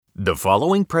The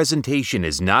following presentation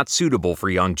is not suitable for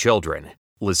young children.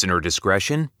 Listener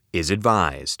discretion is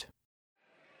advised.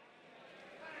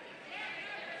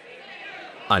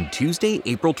 On Tuesday,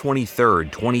 April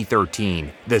 23,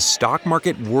 2013, the stock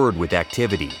market roared with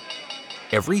activity.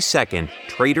 Every second,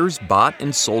 traders bought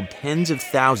and sold tens of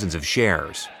thousands of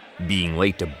shares. Being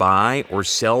late to buy or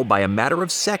sell by a matter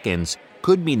of seconds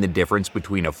could mean the difference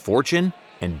between a fortune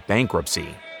and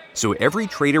bankruptcy. So every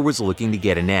trader was looking to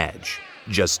get an edge.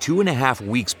 Just 2.5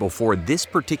 weeks before this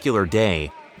particular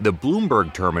day, the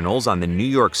Bloomberg terminals on the New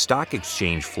York Stock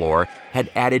Exchange floor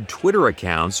had added Twitter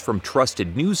accounts from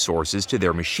trusted news sources to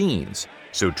their machines,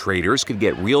 so traders could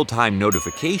get real-time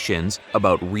notifications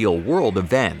about real-world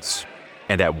events.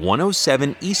 And at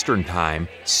 1:07 Eastern Time,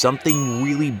 something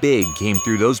really big came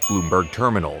through those Bloomberg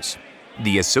terminals.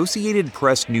 The Associated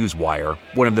Press Newswire,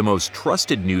 one of the most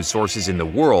trusted news sources in the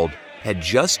world, had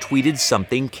just tweeted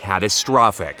something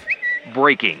catastrophic.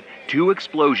 Breaking: 2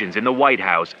 explosions in the White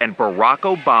House and Barack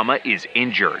Obama is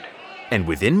injured. And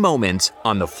within moments,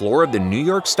 on the floor of the New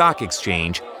York Stock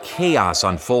Exchange, chaos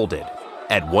unfolded.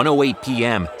 At 1:08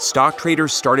 p.m., stock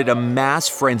traders started a mass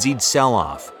frenzied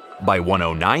sell-off. By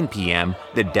 1:09 p.m.,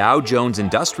 the Dow Jones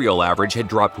Industrial Average had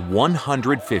dropped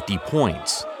 150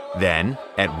 points. Then,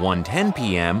 at 1:10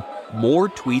 p.m., more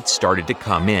tweets started to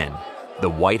come in. The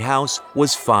White House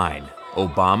was fine.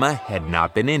 Obama had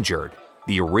not been injured.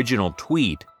 The original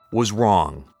tweet was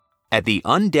wrong. At the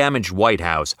undamaged White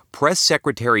House, Press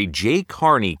Secretary Jay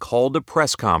Carney called a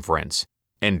press conference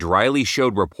and dryly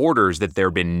showed reporters that there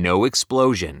had been no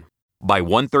explosion. By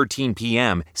 1:13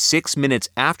 p.m., 6 minutes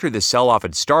after the sell-off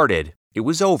had started, it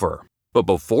was over. But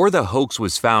before the hoax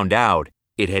was found out,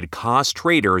 it had cost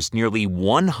traders nearly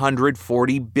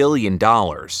 $140 billion.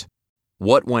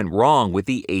 What went wrong with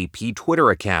the AP Twitter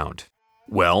account?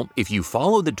 Well, if you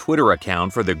follow the Twitter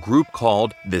account for the group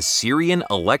called the Syrian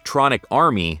Electronic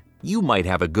Army, you might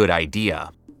have a good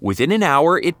idea. Within an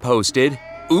hour, it posted,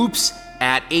 "Oops,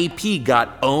 @AP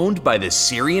got owned by the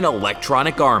Syrian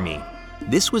Electronic Army."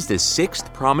 This was the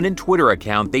 6th prominent Twitter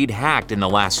account they'd hacked in the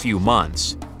last few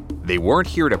months. They weren't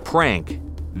here to prank.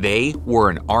 They were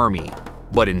an army.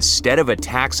 But instead of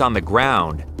attacks on the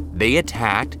ground, they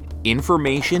attacked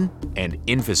information and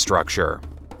infrastructure.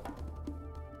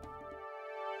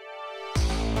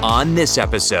 On this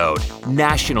episode,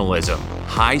 nationalism,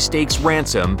 high-stakes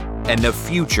ransom, and the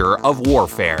future of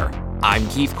warfare. I'm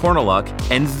Keith Korneluk,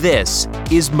 and this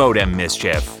is Modem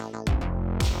Mischief.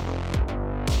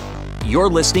 You're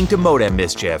listening to Modem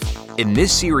Mischief. In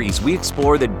this series, we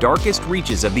explore the darkest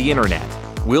reaches of the internet.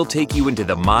 We'll take you into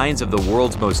the minds of the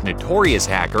world's most notorious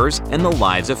hackers and the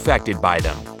lives affected by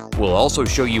them. We'll also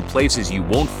show you places you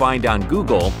won't find on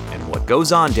Google and what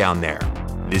goes on down there.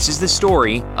 This is the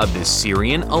story of the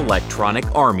Syrian Electronic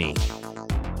Army.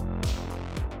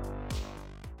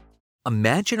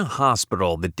 Imagine a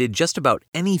hospital that did just about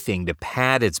anything to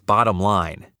pad its bottom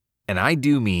line. And I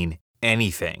do mean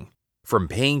anything. From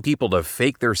paying people to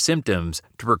fake their symptoms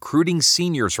to recruiting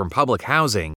seniors from public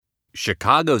housing,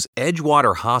 Chicago's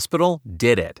Edgewater Hospital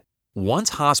did it.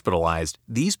 Once hospitalized,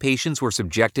 these patients were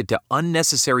subjected to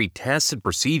unnecessary tests and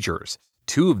procedures.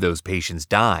 2 of those patients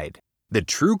died. The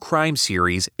true crime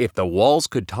series, If the Walls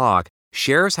Could Talk,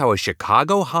 shares how a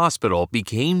Chicago hospital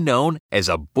became known as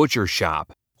a butcher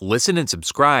shop. Listen and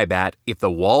subscribe at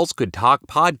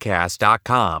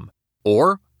ifthewallscouldtalkpodcast.com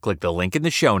or click the link in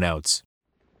the show notes.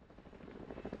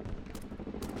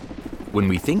 When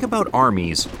we think about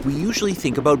armies, we usually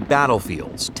think about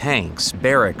battlefields, tanks,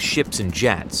 barracks, ships, and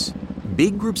jets.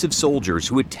 Big groups of soldiers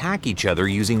who attack each other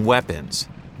using weapons.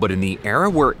 But in the era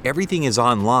where everything is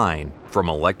online, from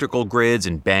electrical grids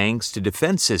and banks to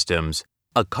defense systems,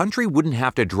 a country wouldn't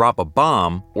have to drop a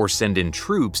bomb or send in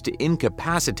troops to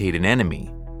incapacitate an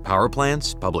enemy. Power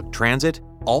plants, public transit,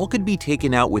 all could be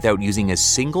taken out without using a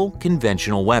single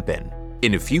conventional weapon.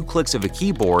 In a few clicks of a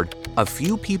keyboard, a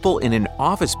few people in an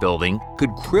office building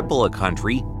could cripple a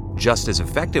country just as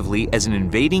effectively as an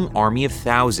invading army of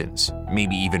thousands,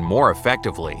 maybe even more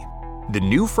effectively. The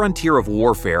new frontier of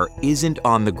warfare isn't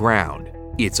on the ground,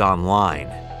 it's online.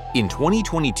 In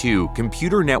 2022,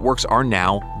 computer networks are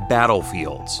now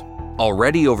battlefields.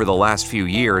 Already over the last few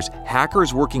years,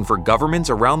 hackers working for governments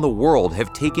around the world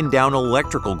have taken down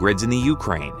electrical grids in the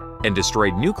Ukraine and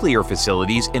destroyed nuclear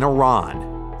facilities in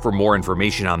Iran. For more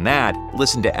information on that,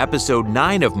 listen to episode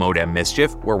 9 of Modem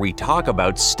Mischief, where we talk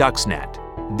about Stuxnet.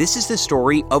 This is the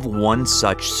story of one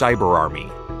such cyber army,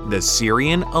 the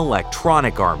Syrian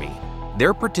Electronic Army.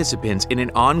 They're participants in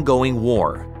an ongoing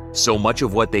war. So much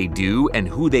of what they do and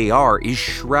who they are is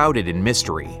shrouded in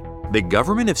mystery. The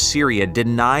government of Syria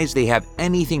denies they have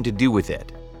anything to do with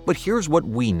it. But here's what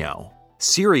we know.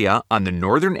 Syria, on the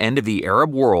northern end of the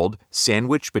Arab world,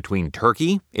 sandwiched between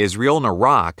Turkey, Israel, and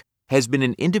Iraq, has been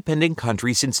an independent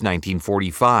country since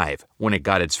 1945, when it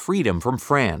got its freedom from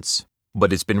France.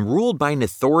 But it's been ruled by an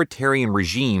authoritarian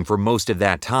regime for most of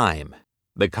that time.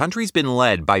 The country's been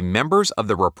led by members of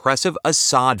the repressive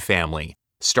Assad family,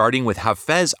 starting with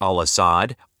Hafez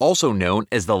al-Assad, also known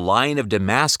as the Lion of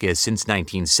Damascus since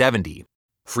 1970.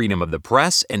 Freedom of the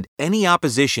press and any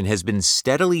opposition has been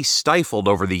steadily stifled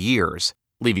over the years,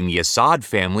 leaving the Assad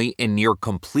family in near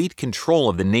complete control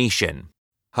of the nation.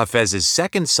 Hafez's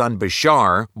second son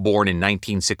Bashar, born in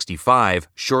 1965,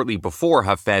 shortly before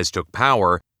Hafez took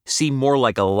power, seemed more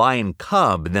like a lion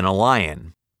cub than a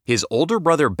lion. His older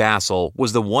brother Basil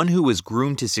was the one who was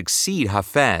groomed to succeed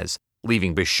Hafez,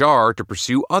 leaving Bashar to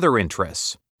pursue other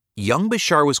interests. Young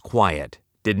Bashar was quiet,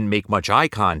 didn't make much eye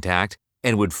contact,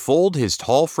 and would fold his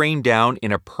tall frame down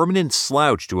in a permanent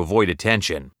slouch to avoid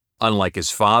attention. Unlike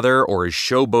his father or his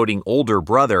showboating older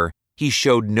brother, he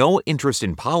showed no interest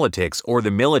in politics or the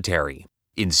military.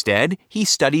 Instead, he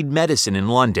studied medicine in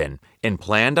London and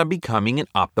planned on becoming an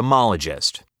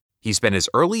ophthalmologist. He spent his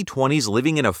early 20s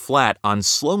living in a flat on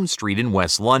Sloane Street in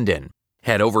West London,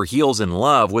 head over heels in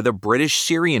love with a British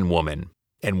Syrian woman,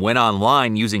 and went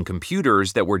online using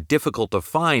computers that were difficult to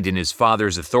find in his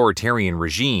father's authoritarian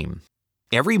regime.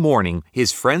 Every morning,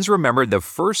 his friends remembered the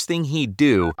first thing he'd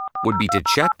do would be to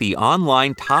check the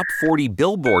online top 40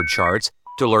 Billboard charts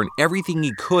to learn everything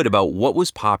he could about what was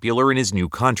popular in his new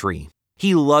country.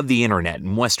 He loved the internet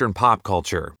and Western pop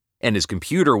culture, and his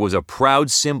computer was a proud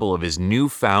symbol of his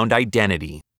newfound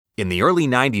identity. In the early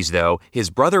 90s, though, his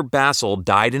brother Basil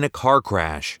died in a car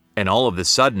crash, and all of a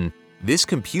sudden, this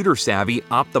computer-savvy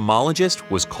ophthalmologist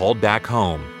was called back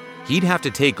home. He'd have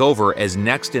to take over as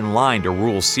next in line to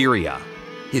rule Syria.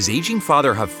 His aging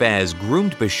father Hafez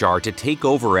groomed Bashar to take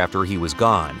over after he was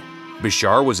gone.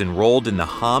 Bashar was enrolled in the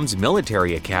Homs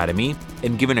Military Academy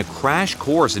and given a crash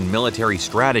course in military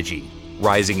strategy,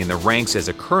 rising in the ranks as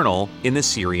a colonel in the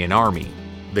Syrian army.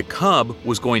 The cub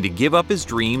was going to give up his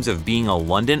dreams of being a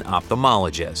London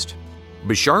ophthalmologist.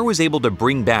 Bashar was able to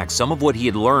bring back some of what he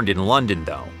had learned in London,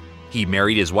 though. He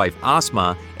married his wife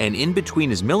Asma, and in between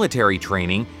his military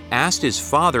training, asked his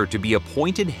father to be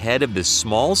appointed head of the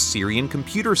small Syrian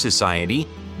Computer Society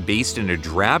based in a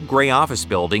drab gray office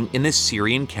building in the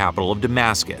Syrian capital of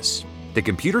Damascus. The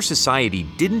Computer Society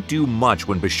didn't do much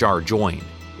when Bashar joined.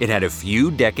 It had a few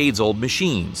decades-old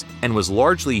machines and was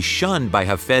largely shunned by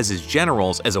Hafez's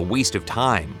generals as a waste of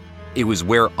time. It was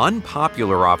where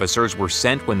unpopular officers were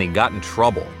sent when they got in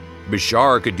trouble.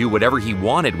 Bashar could do whatever he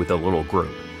wanted with the little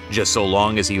group, just so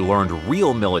long as he learned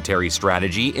real military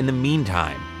strategy in the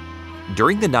meantime.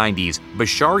 During the 90s,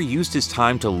 Bashar used his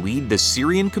time to lead the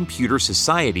Syrian Computer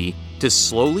Society to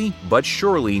slowly but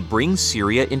surely bring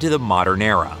Syria into the modern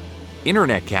era.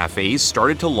 Internet cafes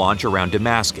started to launch around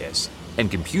Damascus, and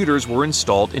computers were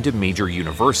installed into major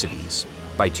universities.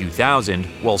 By 2000,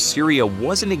 while Syria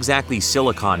wasn't exactly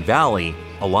Silicon Valley,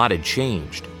 a lot had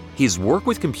changed. His work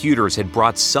with computers had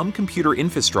brought some computer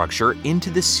infrastructure into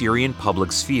the Syrian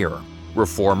public sphere.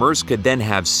 Reformers could then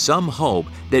have some hope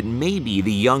that maybe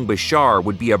the young Bashar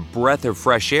would be a breath of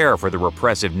fresh air for the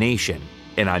repressive nation.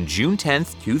 And on June 10,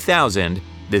 2000,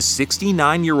 the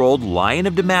 69-year-old Lion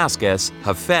of Damascus,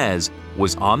 Hafez,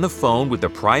 was on the phone with the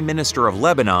Prime Minister of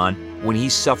Lebanon when he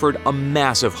suffered a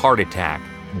massive heart attack,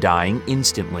 dying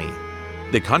instantly.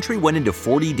 The country went into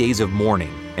 40 days of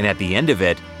mourning, and at the end of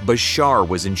it, Bashar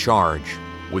was in charge.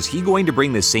 Was he going to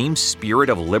bring the same spirit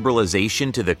of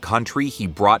liberalization to the country he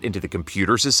brought into the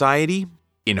Computer Society?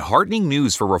 In heartening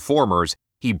news for reformers,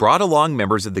 he brought along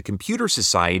members of the Computer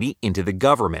Society into the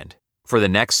government. For the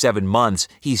next 7 months,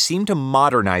 he seemed to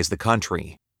modernize the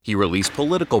country. He released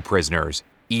political prisoners,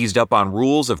 eased up on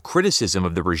rules of criticism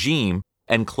of the regime,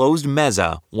 and closed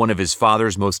Meza, one of his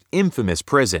father's most infamous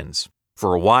prisons.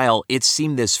 For a while, it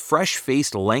seemed this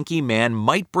fresh-faced, lanky man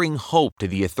might bring hope to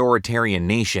the authoritarian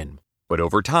nation. But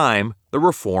over time, the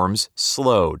reforms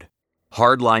slowed.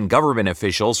 Hardline government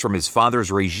officials from his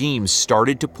father's regime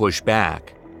started to push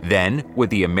back. Then, with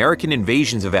the American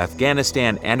invasions of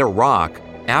Afghanistan and Iraq,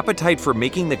 appetite for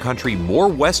making the country more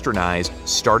westernized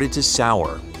started to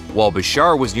sour. While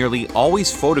Bashar was nearly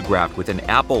always photographed with an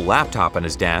Apple laptop on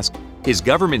his desk, his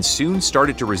government soon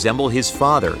started to resemble his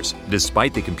father's,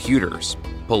 despite the computers.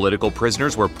 Political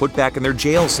prisoners were put back in their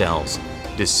jail cells.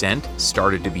 Dissent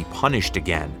started to be punished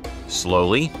again.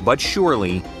 Slowly but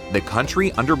surely, the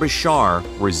country under Bashar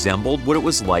resembled what it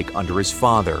was like under his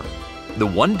father. The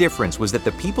one difference was that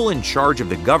the people in charge of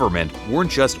the government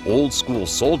weren't just old-school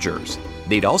soldiers.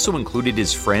 They'd also included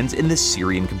his friends in the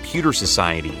Syrian Computer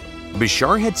Society.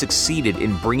 Bashar had succeeded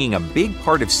in bringing a big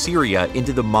part of Syria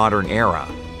into the modern era.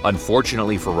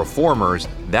 Unfortunately for reformers,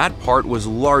 that part was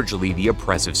largely the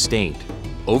oppressive state.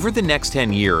 Over the next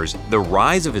 10 years, the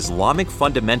rise of Islamic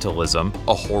fundamentalism,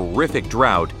 a horrific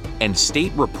drought, and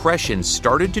state repression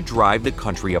started to drive the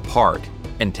country apart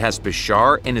and test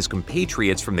Bashar and his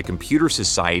compatriots from the Computer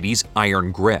Society's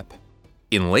iron grip.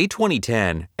 In late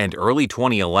 2010 and early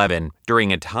 2011,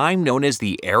 during a time known as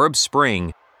the Arab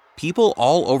Spring, people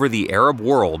all over the Arab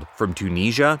world, from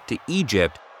Tunisia to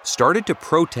Egypt, started to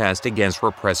protest against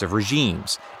repressive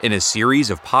regimes in a series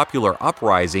of popular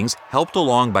uprisings helped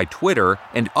along by Twitter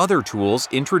and other tools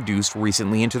introduced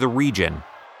recently into the region.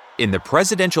 In the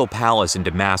presidential palace in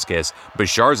Damascus,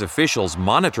 Bashar's officials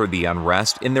monitored the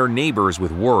unrest in their neighbors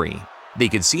with worry. They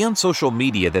could see on social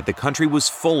media that the country was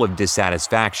full of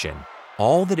dissatisfaction.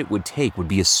 All that it would take would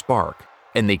be a spark,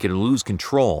 and they could lose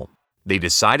control. They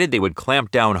decided they would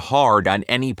clamp down hard on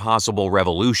any possible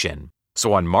revolution.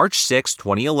 So on March 6,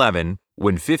 2011,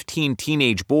 when 15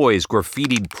 teenage boys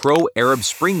graffitied pro-Arab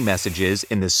Spring messages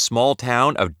in the small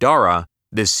town of Dara,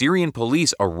 the Syrian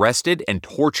police arrested and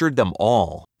tortured them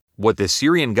all. What the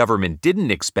Syrian government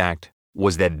didn't expect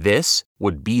was that this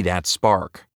would be that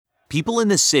spark. People in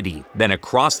the city, then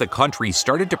across the country,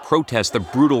 started to protest the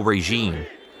brutal regime.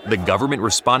 The government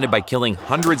responded by killing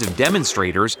hundreds of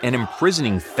demonstrators and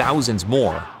imprisoning thousands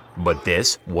more. But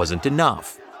this wasn't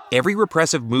enough. Every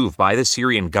repressive move by the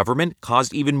Syrian government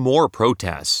caused even more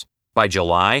protests. By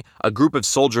July, a group of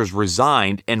soldiers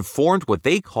resigned and formed what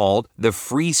they called the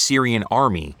Free Syrian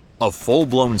Army. A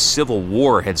full-blown civil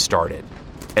war had started.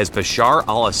 As Bashar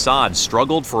al-Assad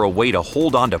struggled for a way to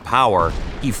hold on to power,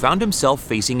 he found himself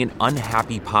facing an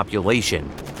unhappy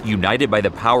population, united by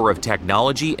the power of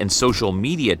technology and social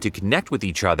media to connect with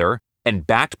each other, and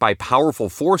backed by powerful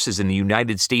forces in the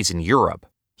United States and Europe.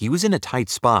 He was in a tight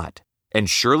spot. And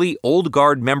surely old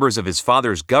guard members of his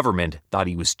father's government thought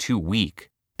he was too weak.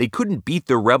 They couldn't beat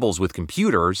the rebels with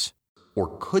computers.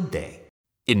 Or could they?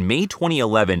 In May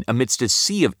 2011, amidst a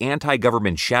sea of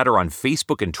anti-government chatter on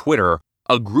Facebook and Twitter,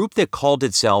 a group that called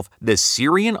itself the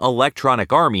Syrian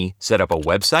Electronic Army set up a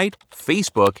website,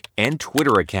 Facebook, and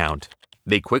Twitter account.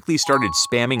 They quickly started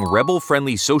spamming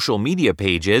rebel-friendly social media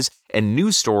pages and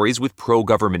news stories with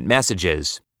pro-government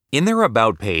messages. In their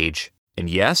About page, and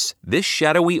yes, this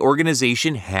shadowy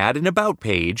organization had an About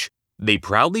page, they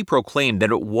proudly proclaimed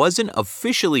that it wasn't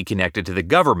officially connected to the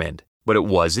government, but it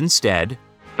was instead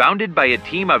founded by a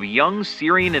team of young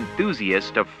Syrian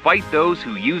enthusiasts to fight those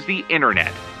who use the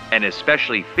internet, and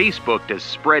especially Facebook, to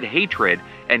spread hatred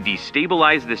and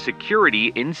destabilize the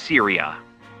security in Syria.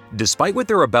 Despite what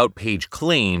their About page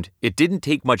claimed, it didn't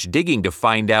take much digging to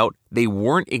find out they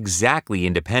weren't exactly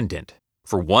independent.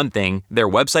 For one thing, their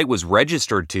website was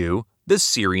registered to the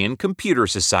Syrian Computer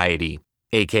Society,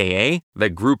 aka the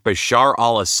group Bashar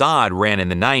al-Assad ran in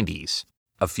the 90s.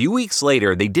 A few weeks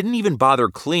later, they didn't even bother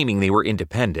claiming they were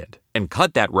independent and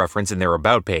cut that reference in their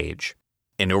About page.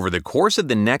 And over the course of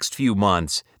the next few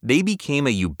months, they became a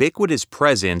ubiquitous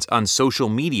presence on social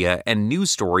media and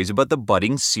news stories about the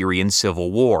budding Syrian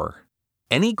civil war.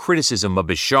 Any criticism of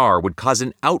Bashar would cause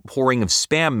an outpouring of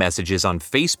spam messages on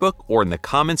Facebook or in the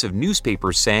comments of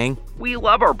newspapers saying, "We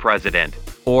love our president,"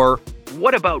 or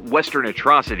 "What about Western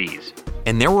atrocities?"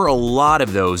 And there were a lot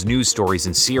of those news stories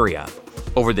in Syria.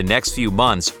 Over the next few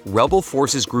months, rebel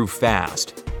forces grew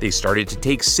fast. They started to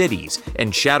take cities,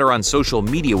 and chatter on social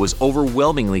media was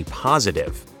overwhelmingly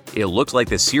positive. It looked like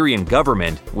the Syrian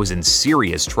government was in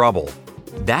serious trouble.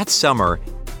 That summer,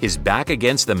 his back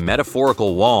against the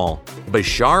metaphorical wall,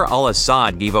 Bashar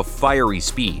al-Assad gave a fiery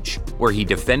speech where he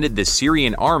defended the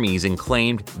Syrian armies and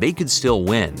claimed they could still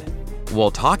win.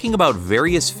 While talking about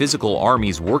various physical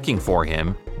armies working for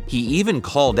him, he even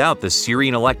called out the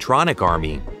Syrian Electronic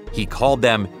Army. He called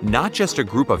them not just a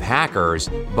group of hackers,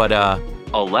 but a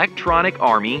electronic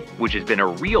army, which has been a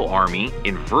real army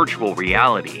in virtual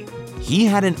reality. He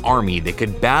had an army that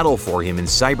could battle for him in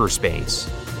cyberspace.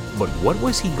 But what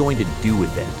was he going to do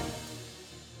with it?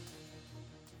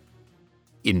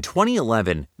 In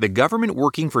 2011, the government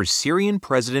working for Syrian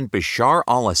President Bashar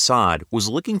al-Assad was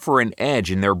looking for an edge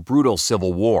in their brutal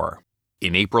civil war.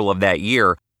 In April of that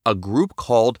year, a group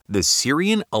called the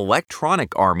Syrian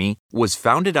Electronic Army was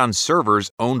founded on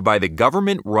servers owned by the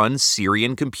government-run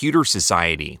Syrian Computer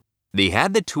Society. They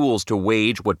had the tools to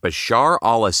wage what Bashar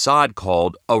al-Assad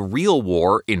called a real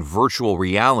war in virtual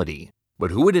reality.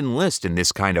 But who would enlist in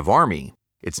this kind of army?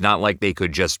 It's not like they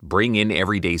could just bring in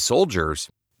everyday soldiers.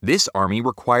 This army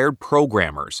required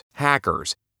programmers,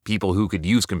 hackers, people who could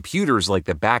use computers like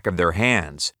the back of their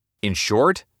hands. In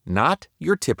short, not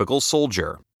your typical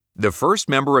soldier. The first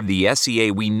member of the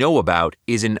SCA we know about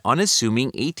is an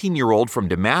unassuming 18-year-old from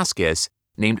Damascus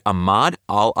named Ahmad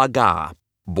al-Agha.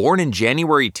 Born in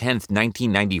January 10,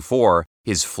 1994,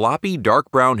 his floppy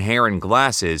dark brown hair and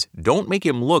glasses don't make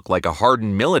him look like a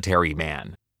hardened military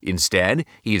man. Instead,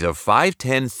 he's a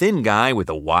 5'10" thin guy with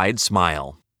a wide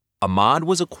smile. Ahmad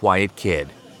was a quiet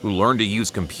kid who learned to use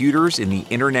computers in the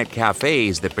internet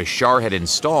cafes that Bashar had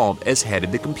installed as head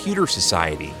of the Computer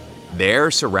Society.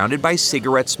 There, surrounded by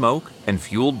cigarette smoke and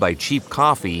fueled by cheap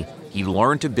coffee, he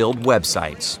learned to build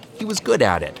websites. He was good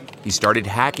at it. He started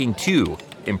hacking too,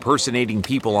 impersonating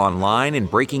people online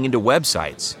and breaking into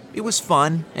websites. It was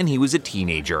fun, and he was a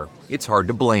teenager. It's hard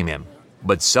to blame him.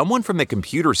 But someone from the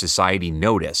Computer Society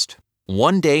noticed.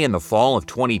 One day in the fall of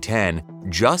 2010,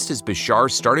 just as Bashar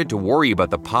started to worry about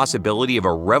the possibility of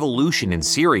a revolution in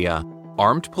Syria,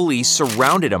 armed police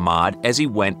surrounded Ahmad as he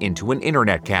went into an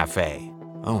internet cafe.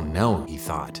 Oh no, he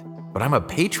thought, but I'm a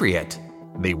patriot.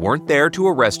 They weren't there to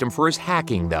arrest him for his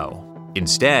hacking, though.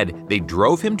 Instead, they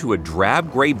drove him to a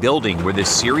drab gray building where the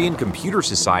Syrian Computer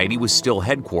Society was still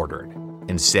headquartered,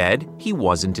 and said he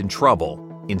wasn't in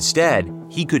trouble. Instead,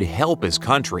 he could help his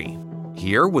country.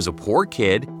 Here was a poor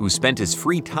kid who spent his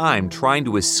free time trying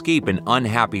to escape an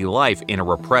unhappy life in a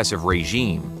repressive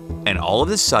regime. And all of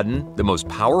a sudden, the most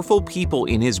powerful people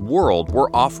in his world were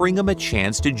offering him a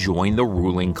chance to join the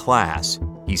ruling class.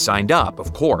 He signed up,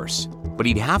 of course, but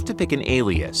he'd have to pick an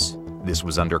alias. This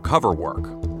was undercover work.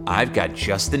 "I've got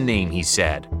just the name," he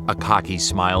said, a cocky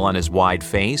smile on his wide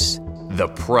face. The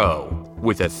Pro.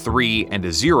 With a 3 and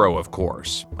a 0, of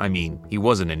course. I mean, he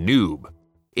wasn't a noob.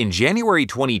 In January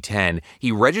 2010,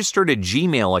 he registered a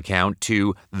Gmail account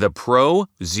to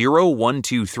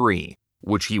thepro0123,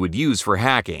 which he would use for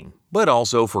hacking, but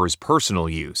also for his personal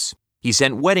use. He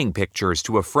sent wedding pictures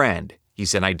to a friend, he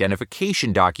sent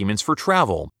identification documents for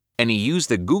travel, and he used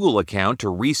the Google account to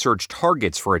research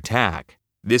targets for attack.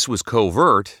 This was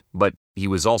covert, but he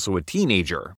was also a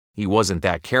teenager. He wasn't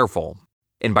that careful.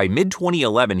 And by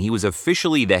mid-2011, he was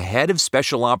officially the head of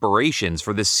special operations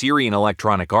for the Syrian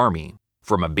Electronic Army.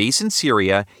 From a base in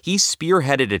Syria, he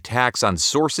spearheaded attacks on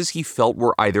sources he felt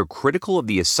were either critical of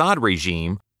the Assad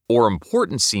regime or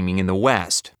important seeming in the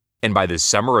West. And by the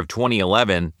summer of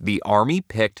 2011, the army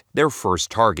picked their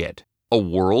first target, a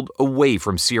world away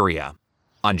from Syria.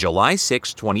 On July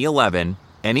 6, 2011,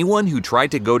 anyone who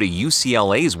tried to go to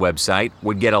UCLA's website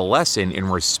would get a lesson in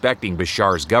respecting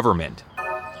Bashar's government.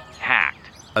 Hacked,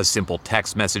 a simple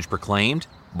text message proclaimed.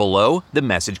 Below, the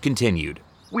message continued.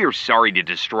 "We are sorry to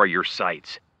destroy your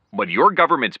sites, but your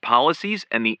government's policies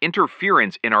and the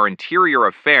interference in our interior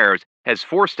affairs has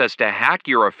forced us to hack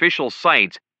your official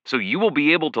sites so you will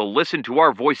be able to listen to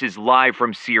our voices live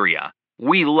from Syria.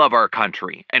 We love our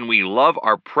country, and we love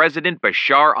our President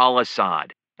Bashar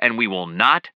al-Assad, and we will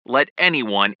not let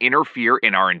anyone interfere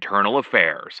in our internal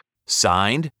affairs."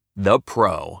 Signed, The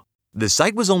Pro. The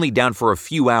site was only down for a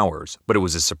few hours, but it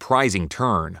was a surprising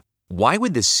turn. Why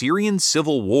would the Syrian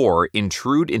civil war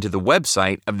intrude into the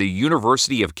website of the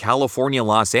University of California,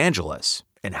 Los Angeles?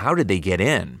 And how did they get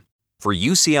in? For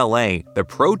UCLA, the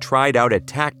Pro tried out a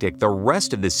tactic the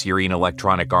rest of the Syrian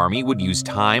Electronic Army would use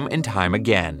time and time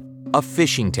again, a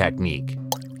phishing technique.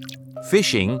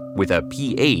 Phishing, with a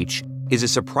PH, is a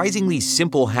surprisingly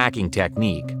simple hacking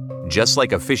technique. Just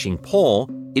like a fishing pole,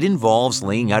 it involves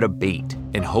laying out a bait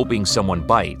and hoping someone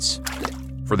bites.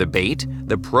 For the bait,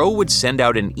 the Pro would send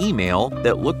out an email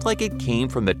that looked like it came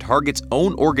from the target's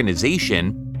own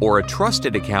organization or a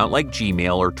trusted account like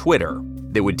Gmail or Twitter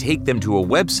that would take them to a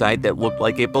website that looked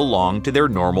like it belonged to their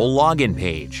normal login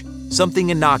page. Something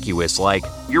innocuous like,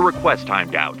 "Your request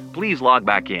timed out. Please log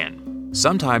back in."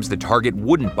 Sometimes the target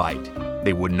wouldn't bite.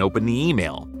 They wouldn't open the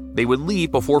email. They would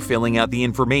leave before filling out the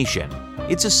information.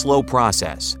 It's a slow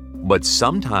process. But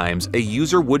sometimes a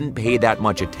user wouldn't pay that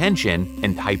much attention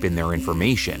and type in their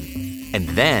information. And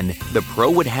then the Pro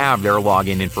would have their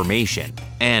login information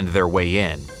and their way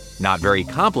in. Not very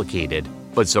complicated,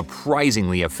 but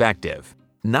surprisingly effective.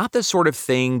 Not the sort of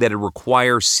thing that'd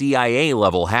require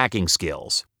CIA-level hacking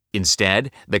skills. Instead,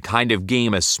 the kind of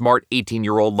game a smart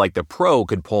 18-year-old like the Pro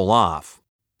could pull off.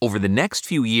 Over the next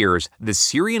few years, the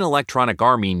Syrian Electronic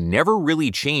Army never really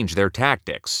changed their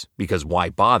tactics, because why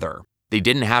bother? They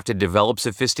didn't have to develop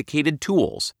sophisticated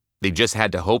tools. They just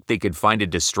had to hope they could find a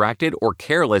distracted or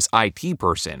careless IT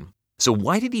person. So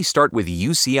why did he start with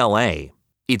UCLA?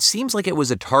 It seems like it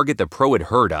was a target the Pro had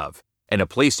heard of, and a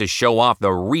place to show off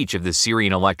the reach of the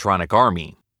Syrian Electronic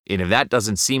Army. And if that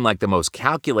doesn't seem like the most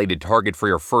calculated target for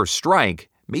your first strike,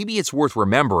 maybe it's worth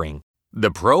remembering.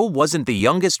 The Pro wasn't the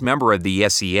youngest member of the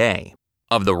SCA.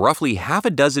 Of the roughly half a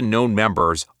dozen known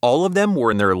members, all of them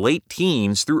were in their late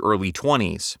teens through early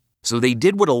 20s. So they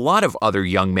did what a lot of other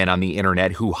young men on the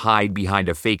internet who hide behind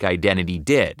a fake identity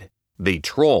did. They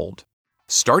trolled.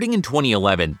 Starting in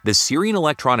 2011, the Syrian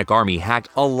Electronic Army hacked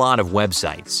a lot of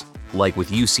websites. Like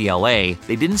with UCLA,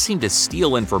 they didn't seem to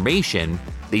steal information,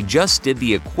 they just did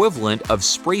the equivalent of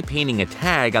spray painting a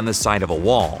tag on the side of a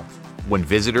wall. When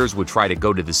visitors would try to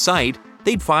go to the site,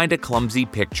 they'd find a clumsy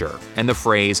picture and the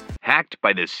phrase, "hacked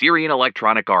by the Syrian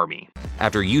Electronic Army."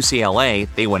 After UCLA,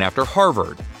 they went after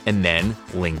Harvard, and then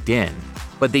LinkedIn.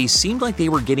 But they seemed like they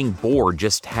were getting bored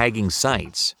just tagging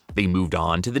sites. They moved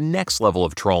on to the next level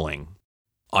of trolling.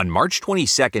 On March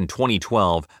 22,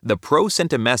 2012, the Pro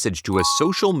sent a message to a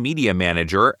social media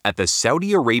manager at the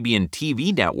Saudi Arabian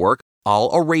TV network Al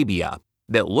Arabia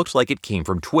that looked like it came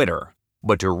from Twitter.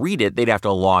 But to read it, they'd have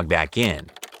to log back in.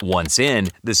 Once in,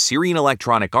 the Syrian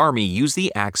Electronic Army used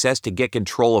the access to get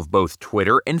control of both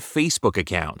Twitter and Facebook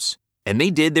accounts. And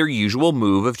they did their usual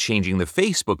move of changing the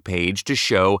Facebook page to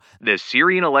show the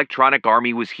Syrian Electronic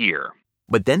Army was here.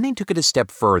 But then they took it a step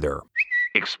further.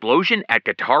 Explosion at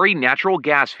Qatari natural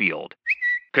gas field.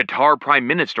 Qatar Prime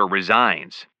Minister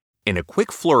resigns. In a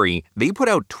quick flurry, they put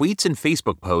out tweets and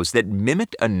Facebook posts that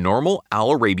mimicked a normal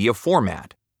Al Arabia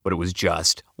format, but it was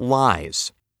just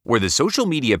lies. Where the social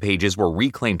media pages were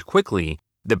reclaimed quickly,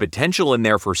 the potential in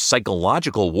there for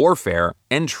psychological warfare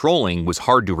and trolling was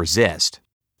hard to resist.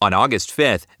 On August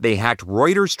 5th, they hacked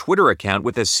Reuters' Twitter account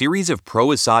with a series of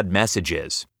pro-Assad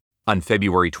messages. On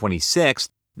February 26th,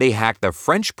 they hacked the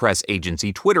French press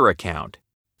agency Twitter account.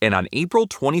 And on April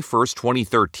 21,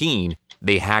 2013,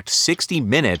 they hacked 60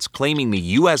 Minutes claiming the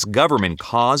U.S. government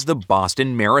caused the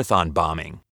Boston Marathon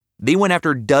bombing. They went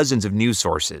after dozens of news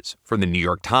sources, from the New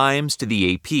York Times to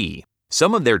the AP.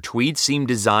 Some of their tweets seemed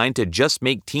designed to just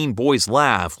make teen boys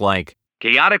laugh, like,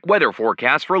 "Chaotic weather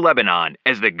forecast for Lebanon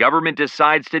as the government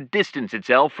decides to distance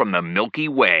itself from the Milky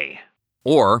Way."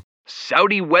 Or,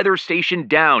 "Saudi weather station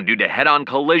down due to head-on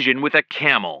collision with a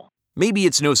camel." Maybe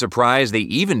it's no surprise they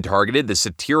even targeted the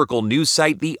satirical news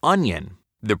site The Onion.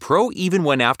 The Pro even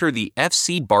went after the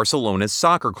FC Barcelona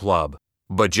soccer club,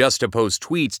 but just to post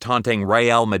tweets taunting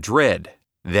Real Madrid.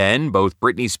 Then both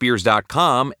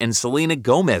BritneySpears.com and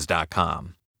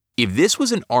SelenaGomez.com. If this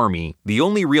was an army, the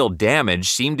only real damage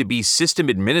seemed to be system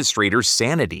administrators'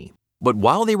 sanity. But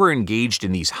while they were engaged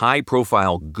in these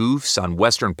high-profile goofs on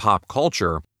Western pop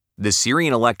culture, the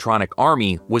Syrian Electronic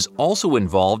Army was also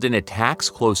involved in attacks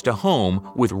close to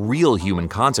home with real human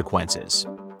consequences.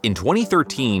 In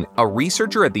 2013, a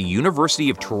researcher at the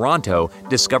University of Toronto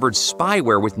discovered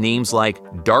spyware with names like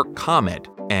Dark Comet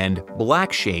and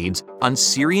Black Shades on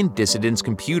Syrian dissidents'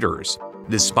 computers.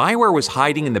 The spyware was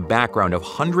hiding in the background of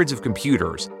hundreds of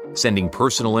computers, sending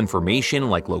personal information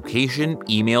like location,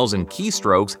 emails, and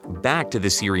keystrokes back to the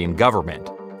Syrian government.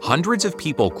 Hundreds of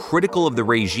people critical of the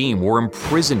regime were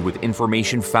imprisoned with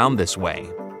information found this way.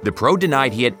 The Pro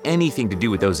denied he had anything to do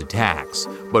with those attacks,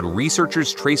 but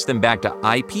researchers traced them back to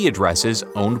IP addresses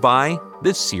owned by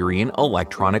the Syrian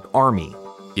Electronic Army.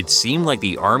 It seemed like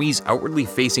the army's outwardly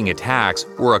facing attacks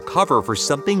were a cover for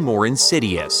something more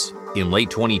insidious. In late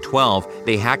 2012,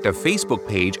 they hacked a Facebook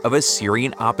page of a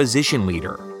Syrian opposition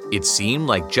leader. It seemed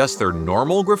like just their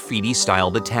normal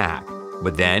graffiti-styled attack.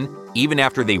 But then, even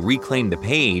after they reclaimed the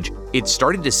page, it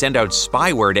started to send out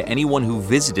spyware to anyone who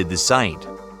visited the site.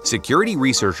 Security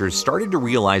researchers started to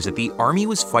realize that the army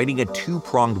was fighting a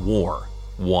two-pronged war.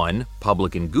 One,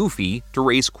 public and goofy, to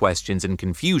raise questions and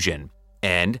confusion.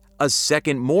 And a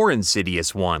second, more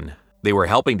insidious one. They were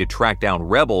helping to track down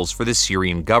rebels for the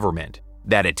Syrian government.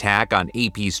 That attack on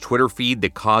AP's Twitter feed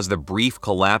that caused the brief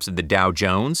collapse of the Dow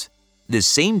Jones? The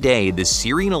same day, the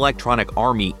Syrian Electronic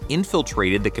Army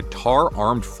infiltrated the Qatar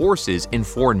Armed Forces and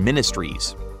foreign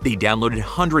ministries. They downloaded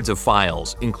hundreds of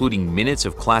files, including minutes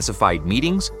of classified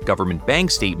meetings, government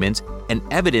bank statements, and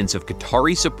evidence of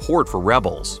Qatari support for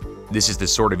rebels. This is the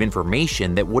sort of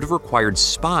information that would have required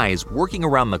spies working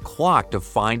around the clock to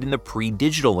find in the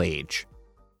pre-digital age.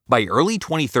 By early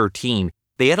 2013,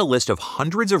 they had a list of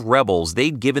hundreds of rebels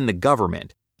they'd given the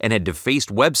government and had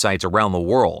defaced websites around the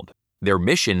world. Their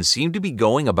mission seemed to be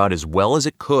going about as well as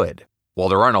it could. While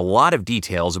there aren't a lot of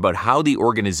details about how the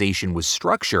organization was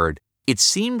structured, it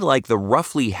seemed like the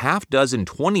roughly half-dozen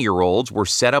 20-year-olds were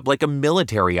set up like a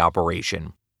military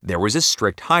operation. There was a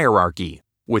strict hierarchy,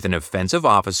 with an offensive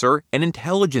officer and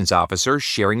intelligence officer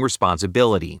sharing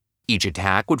responsibility. Each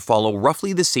attack would follow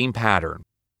roughly the same pattern: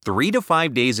 3 to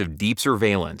 5 days of deep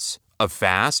surveillance, a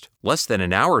fast, less than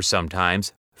an hour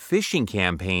sometimes, phishing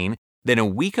campaign, then a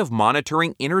week of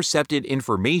monitoring intercepted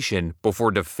information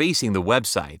before defacing the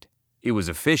website. It was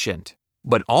efficient.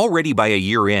 But already by a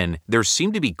year in, there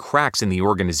seemed to be cracks in the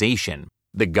organization.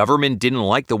 The government didn't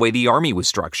like the way the army was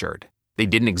structured. They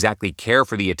didn't exactly care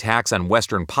for the attacks on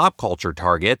Western pop culture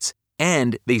targets,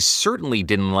 and they certainly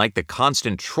didn't like the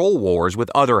constant troll wars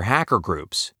with other hacker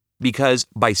groups. Because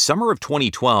by summer of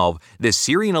 2012, the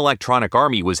Syrian Electronic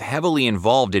Army was heavily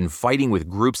involved in fighting with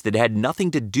groups that had nothing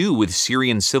to do with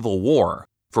Syrian civil war,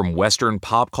 from Western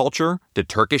pop culture to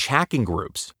Turkish hacking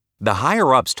groups. The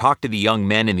higher-ups talked to the young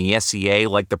men in the SCA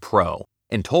like the Pro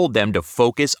and told them to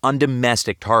focus on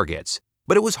domestic targets,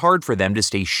 but it was hard for them to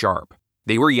stay sharp.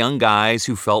 They were young guys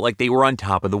who felt like they were on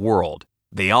top of the world.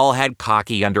 They all had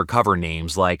cocky undercover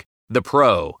names like the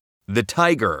Pro, the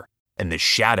Tiger, and the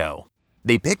Shadow.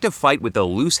 They picked a fight with the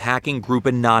loose hacking group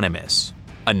Anonymous.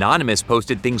 Anonymous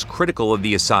posted things critical of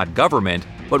the Assad government,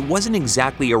 but wasn't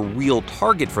exactly a real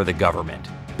target for the government.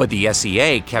 But the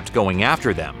SCA kept going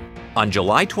after them. On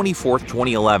July 24,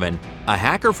 2011, a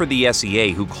hacker for the SCA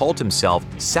who called himself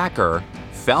Saker,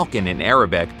 Falcon in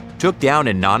Arabic, took down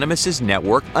Anonymous's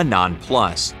network Anon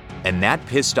Plus, and that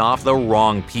pissed off the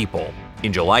wrong people.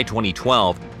 In July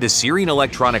 2012, the Syrian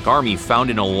Electronic Army found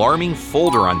an alarming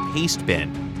folder on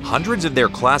Pastebin. Hundreds of their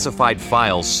classified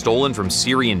files stolen from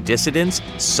Syrian dissidents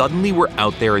suddenly were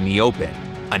out there in the open.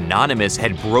 Anonymous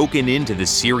had broken into the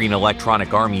Syrian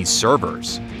Electronic Army's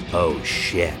servers. Oh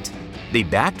shit. They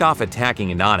backed off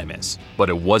attacking Anonymous, but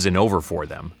it wasn't over for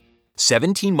them.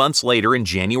 17 months later, in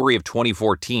January of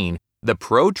 2014, the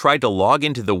Pro tried to log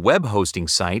into the web hosting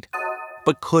site,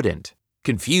 but couldn't.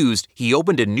 Confused, he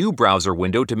opened a new browser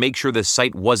window to make sure the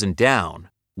site wasn't down,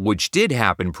 which did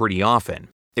happen pretty often.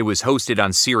 It was hosted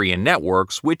on Syrian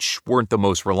networks, which weren't the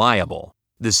most reliable.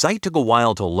 The site took a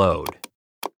while to load.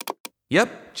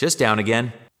 Yep, just down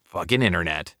again. Fucking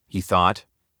internet, he thought,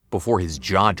 before his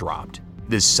jaw dropped.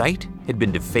 The site had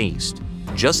been defaced.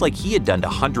 Just like he had done to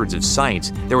hundreds of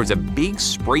sites, there was a big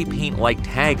spray paint-like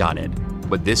tag on it.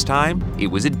 But this time, it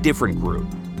was a different group.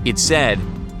 It said,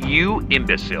 "You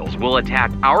imbeciles will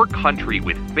attack our country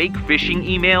with fake phishing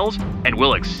emails and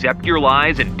will accept your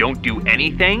lies and don't do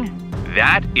anything?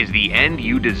 That is the end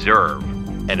you deserve."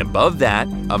 And above that,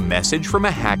 a message from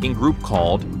a hacking group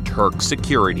called Turk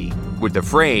Security, with the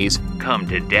phrase, "Come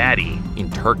to daddy," in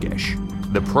Turkish.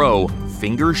 The Pro,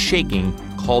 fingers shaking,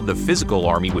 called the physical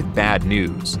army with bad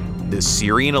news. The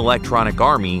Syrian Electronic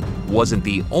Army wasn't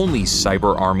the only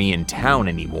cyber army in town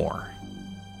anymore.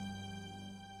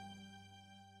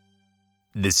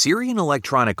 The Syrian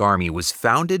Electronic Army was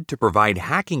founded to provide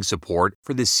hacking support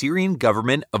for the Syrian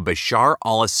government of Bashar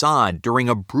al-Assad during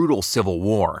a brutal civil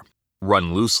war.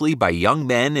 Run loosely by young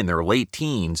men in their late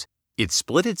teens, it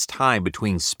split its time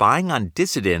between spying on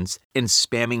dissidents and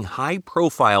spamming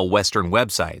high-profile Western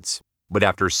websites. But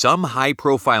after some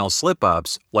high-profile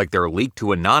slip-ups, like their leak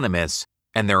to Anonymous,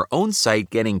 and their own site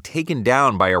getting taken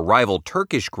down by a rival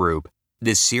Turkish group,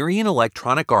 the Syrian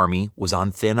Electronic Army was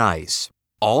on thin ice.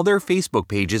 All their Facebook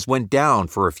pages went down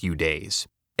for a few days,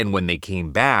 and when they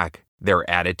came back, their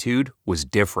attitude was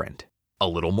different. A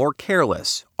little more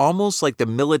careless, almost like the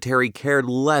military cared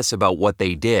less about what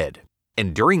they did.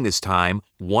 And during this time,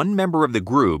 one member of the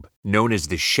group, known as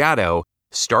the Shadow,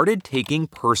 started taking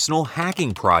personal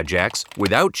hacking projects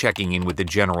without checking in with the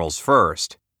generals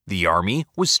first. The army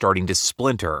was starting to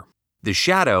splinter. The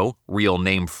Shadow, real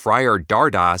name Friar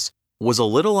Dardas, was a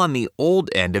little on the old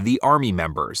end of the army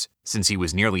members, since he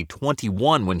was nearly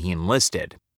 21 when he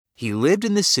enlisted. He lived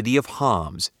in the city of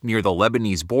Homs, near the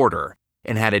Lebanese border,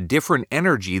 and had a different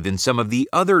energy than some of the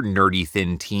other nerdy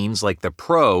thin teens like the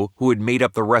Pro who had made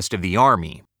up the rest of the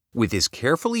army. With his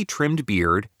carefully trimmed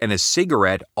beard and a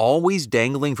cigarette always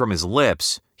dangling from his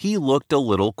lips, he looked a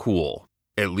little cool,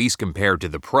 at least compared to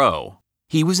the Pro.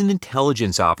 He was an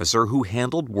intelligence officer who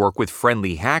handled work with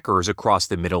friendly hackers across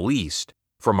the Middle East,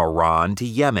 from Iran to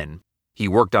Yemen. He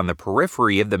worked on the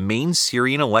periphery of the main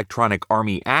Syrian Electronic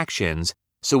Army actions,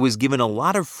 so was given a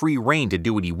lot of free rein to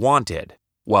do what he wanted,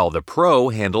 while the Pro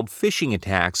handled phishing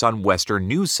attacks on Western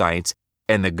news sites,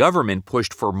 and the government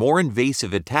pushed for more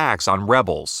invasive attacks on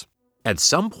rebels. At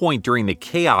some point during the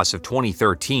chaos of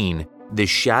 2013, the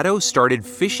Shadow started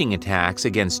phishing attacks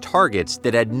against targets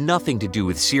that had nothing to do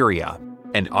with Syria.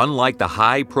 And unlike the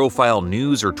high-profile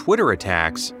news or Twitter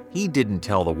attacks, he didn't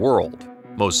tell the world.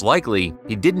 Most likely,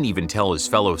 he didn't even tell his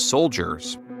fellow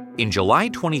soldiers. In July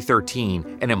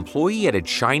 2013, an employee at a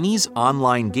Chinese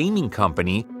online gaming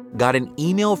company got an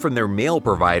email from their mail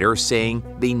provider saying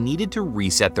they needed to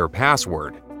reset their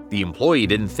password. The employee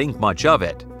didn't think much of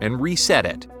it and reset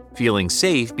it, feeling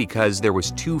safe because there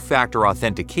was two-factor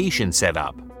authentication set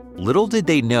up. Little did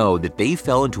they know that they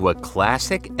fell into a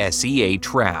classic SEA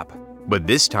trap. But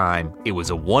this time, it was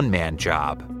a one-man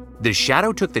job. The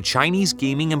Shadow took the Chinese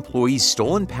gaming employee's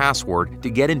stolen password to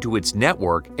get into its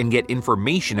network and get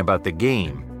information about the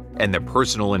game. and the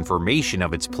personal information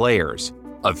of its players.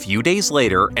 A few days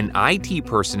later, an IT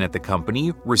person at the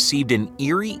company received an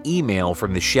eerie email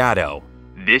from the Shadow.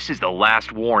 "This is the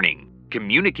last warning.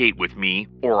 Communicate with me,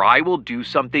 or I will do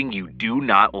something you do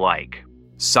not like."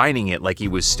 Signing it like he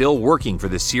was still working for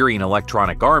the Syrian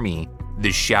Electronic Army,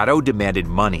 the Shadow demanded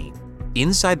money.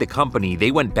 Inside the company,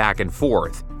 they went back and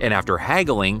forth, and after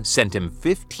haggling, sent him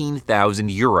 15,000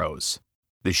 euros.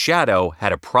 The Shadow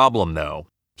had a problem though.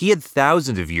 He had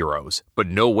thousands of euros, but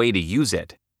no way to use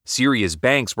it. Syria's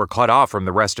banks were cut off from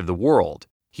the rest of the world.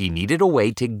 He needed a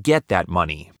way to get that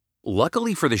money.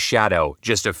 Luckily for the Shadow,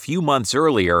 just a few months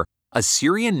earlier, a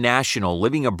Syrian national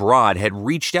living abroad had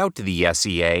reached out to the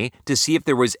SEA to see if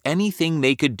there was anything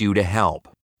they could do to help.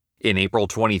 In April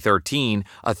 2013,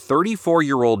 a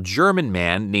 34-year-old German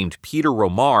man named Peter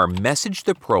Romar messaged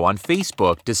the pro on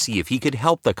Facebook to see if he could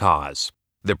help the cause.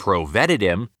 The pro vetted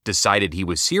him, decided he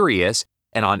was serious,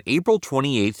 and on April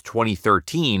 28,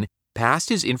 2013, passed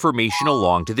his information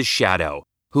along to the Shadow,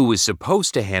 who was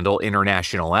supposed to handle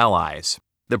international allies.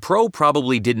 The pro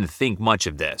probably didn't think much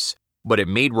of this, but it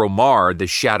made Romar the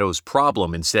Shadow's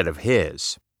problem instead of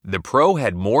his. The pro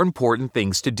had more important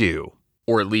things to do,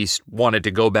 or at least wanted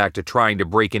to go back to trying to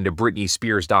break into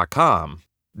BritneySpears.com.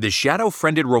 The Shadow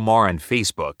friended Romar on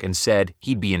Facebook and said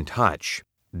he'd be in touch.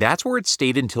 That's where it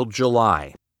stayed until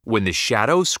July, when the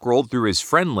Shadow scrolled through his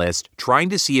friend list trying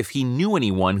to see if he knew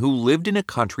anyone who lived in a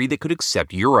country that could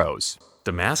accept euros.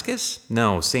 Damascus?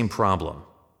 No, same problem.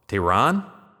 Tehran?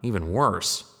 Even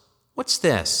worse. What's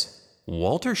this?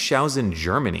 Waltershausen,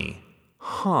 Germany.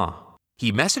 Huh.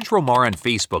 He messaged Romar on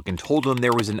Facebook and told him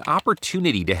there was an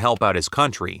opportunity to help out his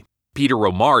country. Peter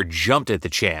Romar jumped at the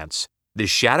chance. The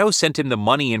Shadow sent him the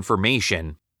money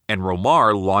information, and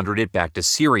Romar laundered it back to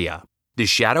Syria. The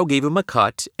Shadow gave him a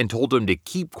cut and told him to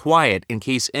keep quiet in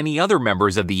case any other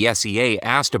members of the SEA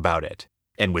asked about it.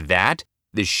 And with that,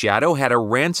 the Shadow had a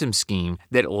ransom scheme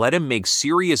that let him make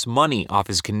serious money off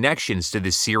his connections to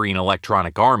the Syrian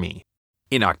Electronic Army.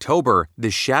 In October,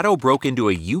 the Shadow broke into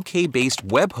a UK-based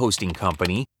web hosting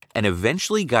company and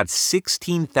eventually got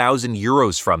 16,000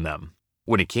 euros from them.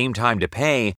 When it came time to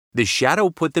pay, the Shadow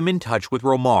put them in touch with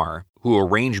Romar, who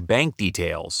arranged bank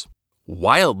details.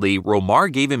 Wildly,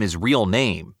 Romar gave him his real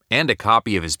name and a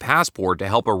copy of his passport to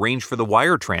help arrange for the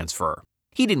wire transfer.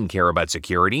 He didn't care about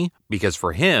security, because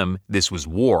for him, this was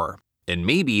war, and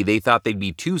maybe they thought they'd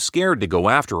be too scared to go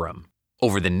after him.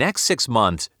 Over the next 6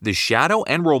 months, the Shadow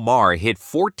and Romar hit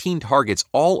 14 targets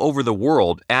all over the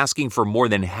world asking for more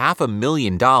than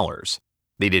 $500,000.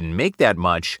 They didn't make that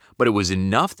much, but it was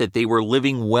enough that they were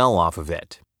living well off of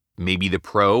it. Maybe the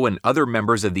pro and other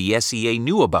members of the SEA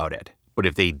knew about it, but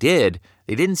if they did,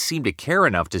 they didn't seem to care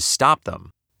enough to stop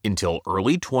them. Until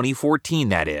early 2014,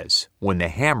 that is, when the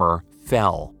hammer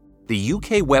fell. The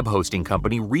UK web hosting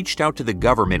company reached out to the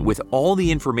government with all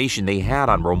the information they had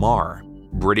on Romar.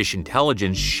 British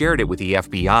intelligence shared it with the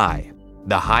FBI.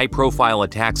 The high-profile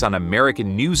attacks on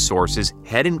American news sources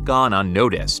hadn't gone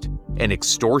unnoticed, and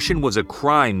extortion was a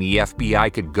crime the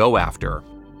FBI could go after.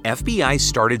 FBI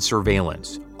started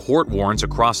surveillance. Court warrants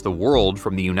across the world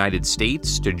from the United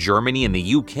States to Germany and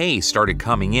the UK started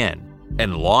coming in,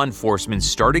 and law enforcement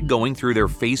started going through their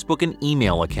Facebook and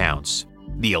email accounts.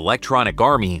 The Electronic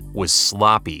Army was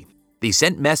sloppy. They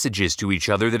sent messages to each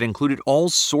other that included all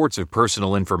sorts of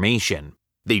personal information.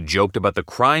 They joked about the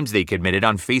crimes they committed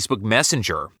on Facebook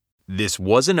Messenger. This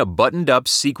wasn't a buttoned-up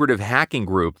secretive hacking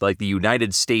group like the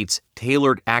United States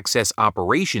Tailored Access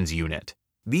Operations Unit.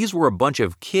 These were a bunch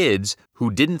of kids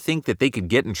who didn't think that they could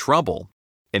get in trouble.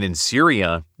 And in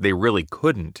Syria, they really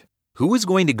couldn't. Who was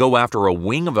going to go after a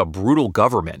wing of a brutal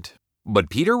government?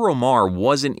 But Peter Romar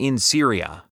wasn't in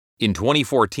Syria. In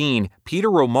 2014, Peter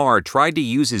Romar tried to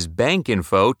use his bank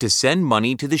info to send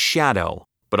money to the Shadow,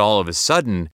 but all of a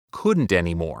sudden, couldn't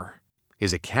anymore.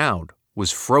 His account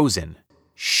was frozen.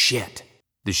 Shit.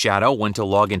 The Shadow went to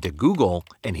log into Google,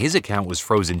 and his account was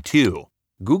frozen too.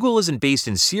 Google isn't based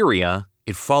in Syria,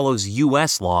 it follows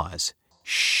US laws.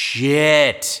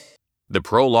 Shit. The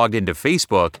pro logged into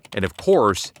Facebook, and of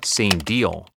course, same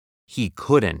deal. He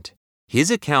couldn't.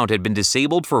 His account had been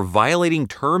disabled for violating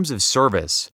terms of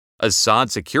service.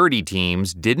 Assad security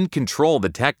teams didn't control the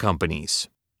tech companies.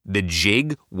 The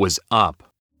jig was up.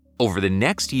 Over the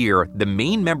next year, the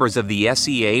main members of the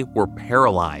SEA were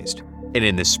paralyzed, and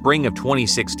in the spring of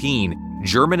 2016,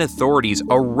 German authorities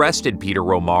arrested Peter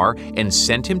Romar and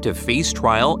sent him to face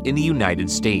trial in the United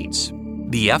States.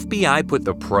 The FBI put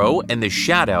the pro and the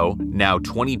Shadow, now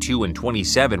 22 and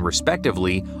 27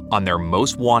 respectively, on their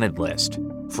most wanted list.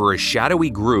 For a shadowy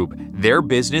group, their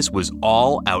business was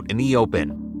all out in the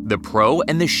open. The pro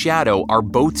and the Shadow are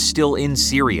both still in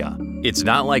Syria. It's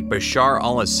not like Bashar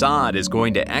al-Assad is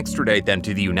going to extradite them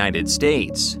to the United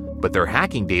States, but their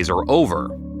hacking days are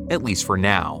over, at least for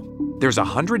now. There's a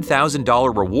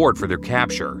 $100,000 reward for their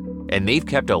capture, and they've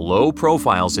kept a low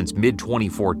profile since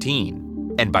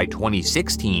mid-2014. And by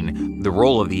 2016, the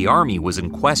role of the army was in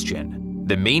question.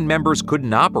 The main members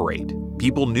couldn't operate.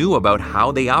 People knew about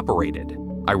how they operated.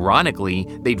 Ironically,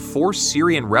 they'd forced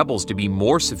Syrian rebels to be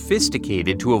more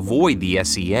sophisticated to avoid the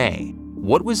SCA.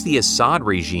 What was the Assad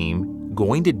regime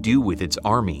going to do with its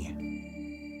army?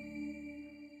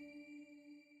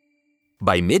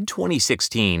 By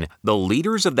mid-2016, the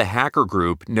leaders of the hacker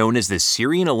group known as the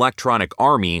Syrian Electronic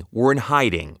Army were in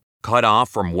hiding, cut off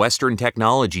from Western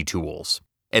technology tools.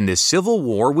 And the civil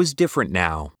war was different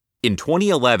now. In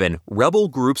 2011, rebel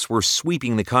groups were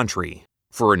sweeping the country.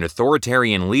 For an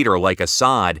authoritarian leader like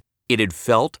Assad, it had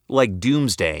felt like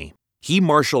doomsday. He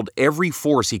marshaled every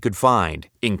force he could find,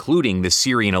 including the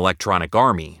Syrian Electronic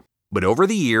Army. But over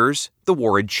the years, the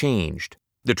war had changed.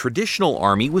 The traditional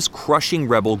army was crushing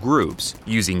rebel groups,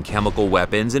 using chemical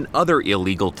weapons and other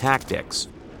illegal tactics.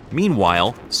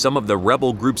 Meanwhile, some of the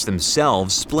rebel groups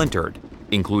themselves splintered,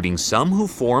 including some who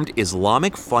formed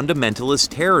Islamic fundamentalist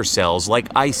terror cells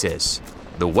like ISIS.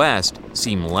 The West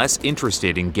seemed less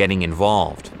interested in getting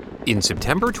involved. In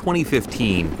September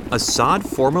 2015, Assad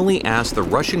formally asked the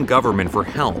Russian government for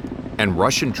help, and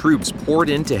Russian troops poured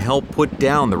in to help put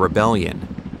down the rebellion.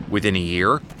 Within a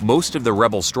year, most of the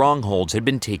rebel strongholds had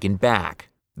been taken back.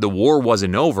 The war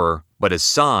wasn't over, but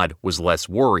Assad was less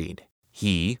worried.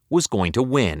 He was going to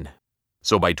win.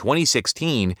 So by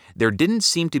 2016, there didn't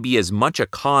seem to be as much a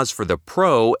cause for the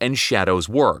pro and shadows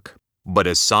work. But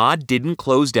Assad didn't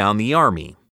close down the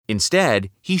army. Instead,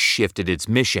 he shifted its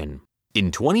mission.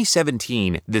 In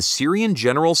 2017, the Syrian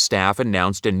General Staff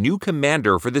announced a new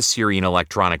commander for the Syrian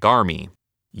Electronic Army.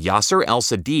 Yasser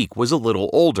al-Sadiq was a little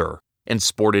older and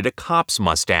sported a cop's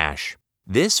mustache.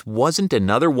 This wasn't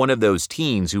another one of those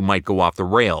teens who might go off the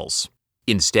rails.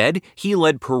 Instead, he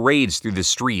led parades through the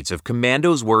streets of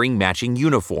commandos wearing matching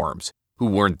uniforms, who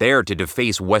weren't there to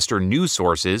deface Western news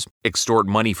sources, extort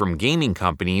money from gaming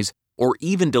companies, or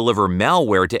even deliver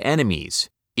malware to enemies.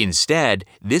 Instead,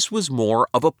 this was more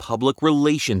of a public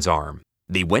relations arm.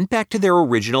 They went back to their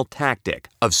original tactic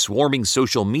of swarming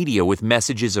social media with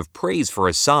messages of praise for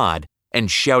Assad and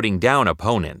shouting down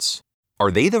opponents.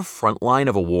 Are they the front line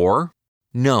of a war?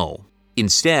 No.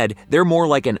 Instead, they're more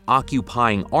like an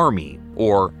occupying army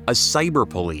or a cyber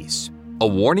police, a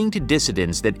warning to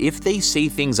dissidents that if they say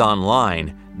things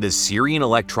online, the Syrian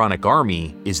Electronic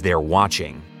Army is there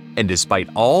watching. And despite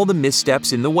all the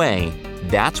missteps in the way,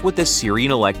 that's what the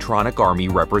Syrian Electronic Army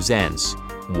represents.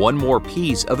 One more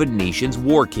piece of a nation's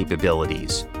war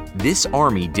capabilities. This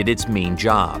army did its main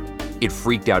job. It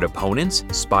freaked out opponents,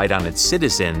 spied on its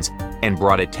citizens, and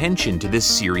brought attention to the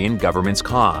Syrian government's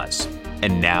cause.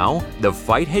 And now, the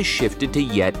fight has shifted to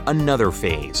yet another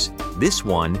phase. This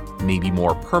one may be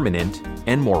more permanent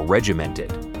and more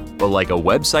regimented. But like a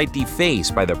website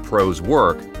defaced by the pro's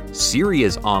work,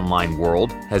 Syria's online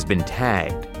world has been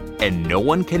tagged. And no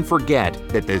one can forget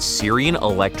that the Syrian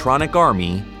Electronic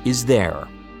Army is there.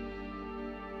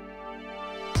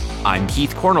 I'm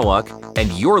Keith Korneluk,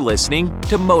 and you're listening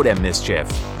to Modem Mischief.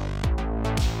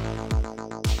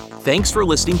 Thanks for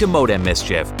listening to Modem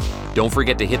Mischief. Don't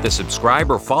forget to hit the subscribe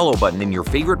or follow button in your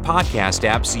favorite podcast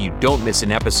app so you don't miss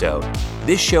an episode.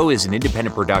 This show is an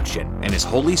independent production and is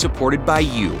wholly supported by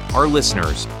you, our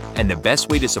listeners. And the best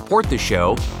way to support the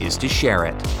show is to share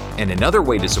it. And another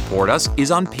way to support us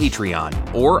is on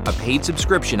Patreon or a paid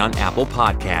subscription on Apple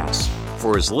Podcasts.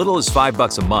 For as little as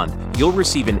 $5 a month, you'll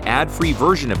receive an ad-free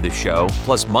version of the show,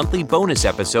 plus monthly bonus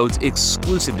episodes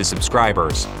exclusive to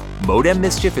subscribers. Modem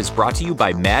Mischief is brought to you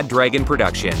by Mad Dragon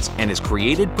Productions and is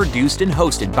created, produced, and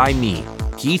hosted by me,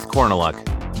 Keith Korneluk.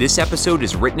 This episode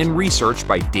is written and researched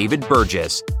by David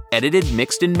Burgess, edited,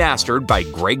 mixed, and mastered by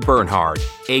Greg Bernhard,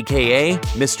 aka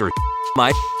Mr.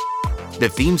 Mike. The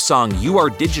theme song You Are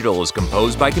Digital is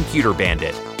composed by Computer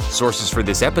Bandit. Sources for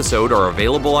this episode are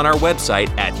available on our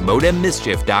website at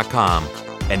modemmischief.com.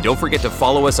 And don't forget to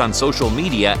follow us on social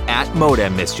media at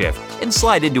Modem Mischief and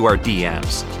slide into our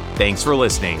DMs. Thanks for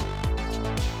listening.